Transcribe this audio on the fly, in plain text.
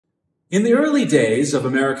In the early days of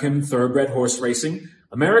American thoroughbred horse racing,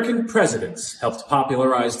 American presidents helped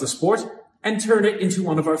popularize the sport and turn it into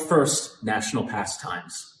one of our first national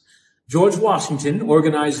pastimes. George Washington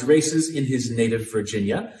organized races in his native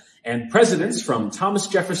Virginia, and presidents from Thomas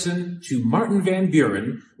Jefferson to Martin Van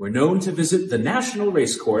Buren were known to visit the National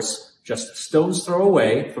Racecourse just a stone's throw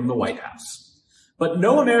away from the White House. But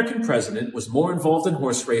no American president was more involved in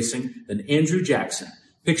horse racing than Andrew Jackson,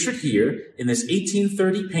 pictured here in this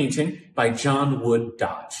 1830 painting by John Wood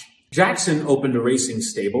Dodge. Jackson opened a racing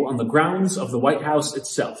stable on the grounds of the White House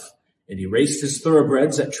itself, and he raced his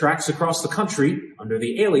thoroughbreds at tracks across the country under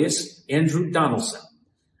the alias Andrew Donaldson.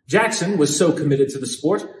 Jackson was so committed to the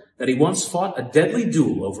sport that he once fought a deadly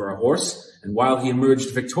duel over a horse, and while he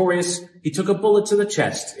emerged victorious, he took a bullet to the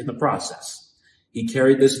chest in the process. He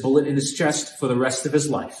carried this bullet in his chest for the rest of his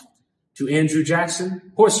life. To Andrew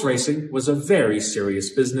Jackson, horse racing was a very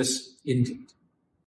serious business indeed.